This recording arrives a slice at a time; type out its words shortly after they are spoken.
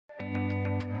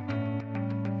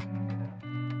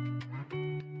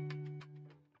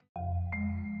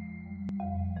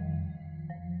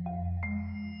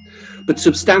But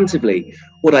substantively,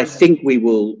 what I think we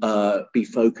will be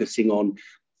focusing on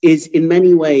is in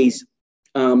many ways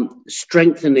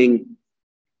strengthening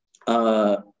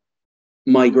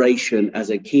migration as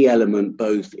a key element,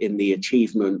 both in the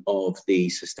achievement of the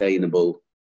Sustainable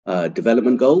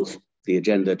Development Goals, the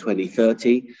Agenda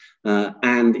 2030,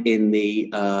 and in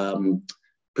the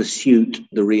pursuit,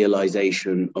 the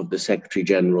realization of the Secretary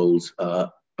General's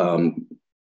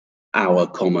our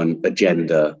common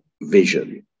agenda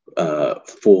vision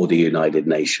for the United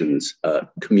Nations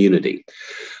community.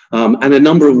 And a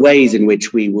number of ways in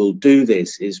which we will do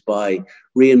this is by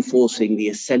reinforcing the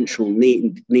essential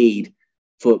need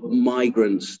for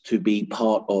migrants to be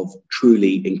part of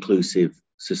truly inclusive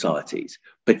societies,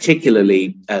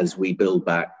 particularly as we build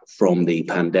back from the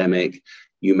pandemic.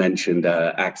 You mentioned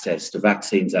access to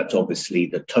vaccines. That's obviously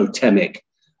the totemic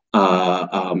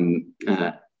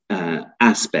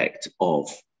aspect of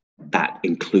that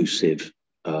inclusive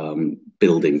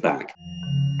building back.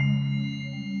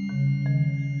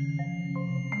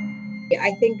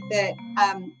 I think that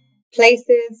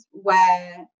places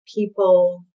where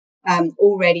people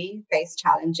already face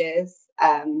challenges,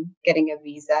 getting a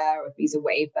visa or a visa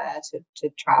waiver to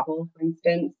travel, for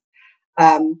instance,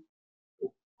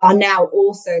 are now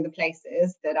also the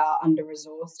places that are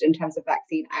under-resourced in terms of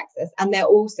vaccine access. And they're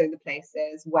also the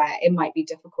places where it might be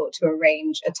difficult to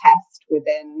arrange a test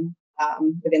within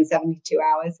 72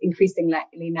 hours,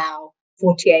 increasingly now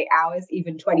 48 hours,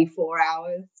 even 24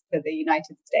 hours for the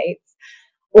United States.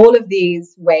 All of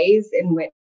these ways in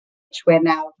which we're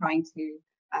now trying to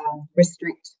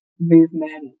restrict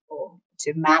movement or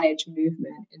to manage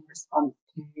movement in response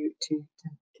to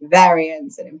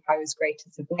variants and impose greater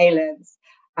surveillance.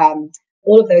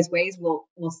 All of those ways will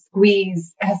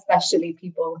squeeze, especially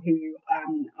people who are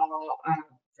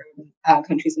from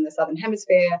countries in the Southern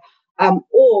Hemisphere,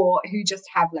 or who just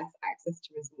have less access to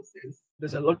resources.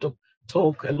 There's a lot of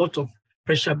talk, a lot of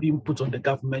pressure being put on the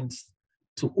governments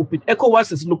to open.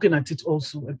 ECOWAS is looking at it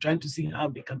also and trying to see how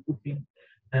they can open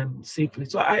safely.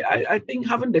 So I think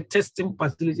having the testing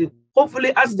facility,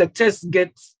 hopefully as the tests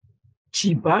get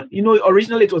cheaper, you know,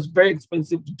 originally it was very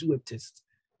expensive to do a test.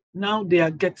 Now they are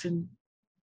getting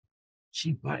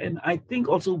cheaper. And I think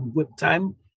also with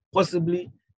time,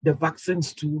 possibly the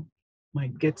vaccines too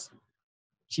might get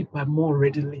cheaper, more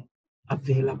readily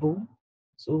available.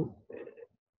 So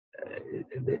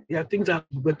there are things that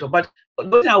have worked on. But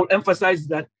one thing I will emphasize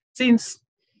that since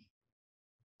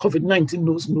COVID-19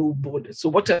 knows no borders, so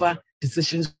whatever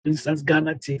decisions, for instance,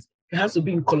 Ghana takes, it has to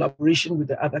be in collaboration with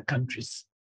the other countries.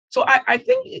 So I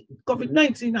think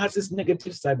COVID-19 has its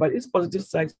negative side, but its positive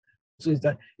side is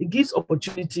that it gives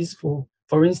opportunities for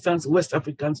instance, West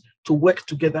Africans to work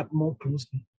together more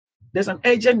closely. There's an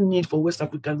urgent need for West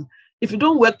Africans. If you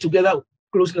don't work together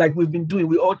closely like we've been doing,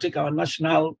 we all take our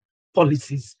national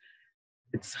policies.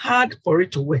 It's hard for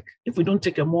it to work if we don't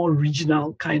take a more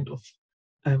regional kind of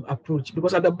approach.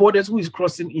 Because at the borders, who is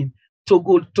crossing in?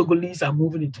 Togolese are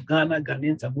moving into Ghana,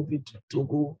 Ghanaians are moving to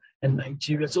Togo and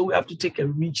Nigeria. So we have to take a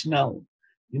regional,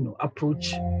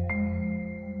 approach.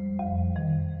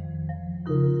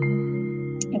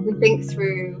 If we think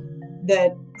through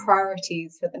the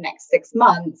priorities for the next 6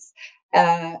 months,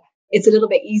 it's a little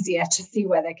bit easier to see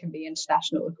where there can be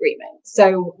international agreement.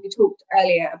 So we talked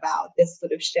earlier about this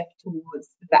sort of shift towards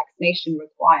vaccination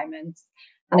requirements.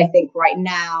 And I think right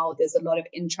now there's a lot of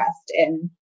interest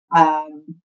in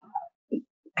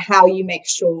how you make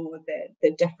sure that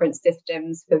the different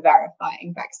systems for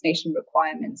verifying vaccination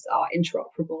requirements are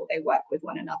interoperable, they work with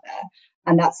one another.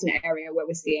 And that's an area where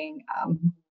we're seeing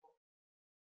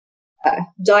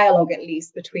dialogue, at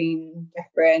least, between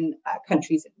different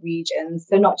countries and regions.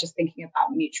 So not just thinking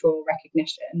about mutual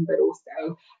recognition, but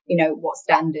also, what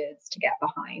standards to get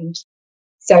behind.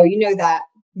 So, that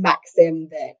maxim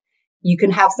that you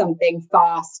can have something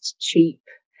fast, cheap,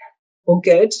 or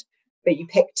good, but you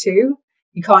pick two.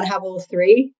 You can't have all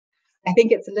three. I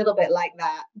think it's a little bit like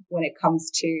that when it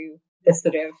comes to the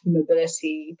sort of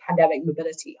pandemic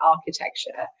mobility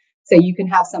architecture. So you can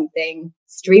have something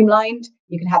streamlined,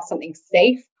 you can have something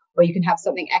safe, or you can have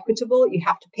something equitable. You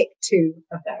have to pick two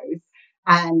of those.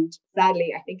 And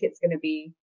sadly, I think it's going to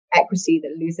be equity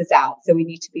that loses out. So we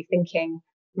need to be thinking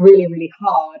really, really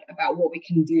hard about what we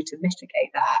can do to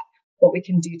mitigate that, what we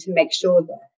can do to make sure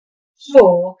that,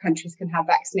 sure, countries can have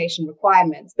vaccination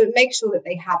requirements, but make sure that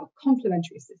they have a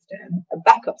complementary system, a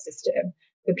backup system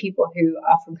for people who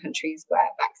are from countries where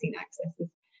vaccine access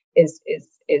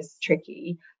is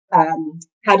tricky.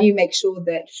 How do you make sure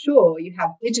that, sure, you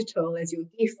have digital as your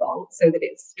default so that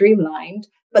it's streamlined,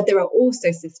 but there are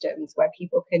also systems where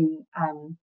people can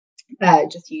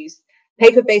just use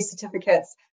paper-based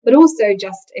certificates, but also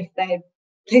just if they're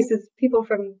places, people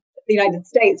from the United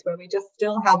States where we just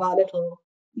still have our little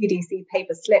UDC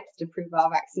paper slips to prove our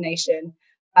vaccination,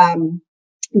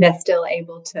 they're still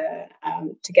able to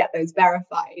get those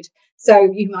verified.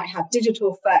 So you might have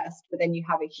digital first, but then you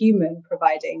have a human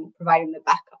providing the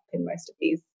backup in most of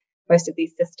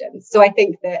these systems. So I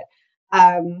think that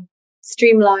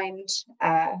streamlined,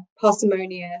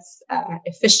 parsimonious,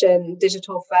 efficient,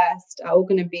 digital first are all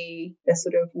going to be the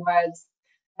sort of words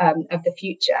of the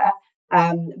future.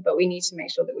 But we need to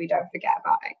make sure that we don't forget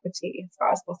about equity as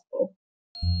far as possible.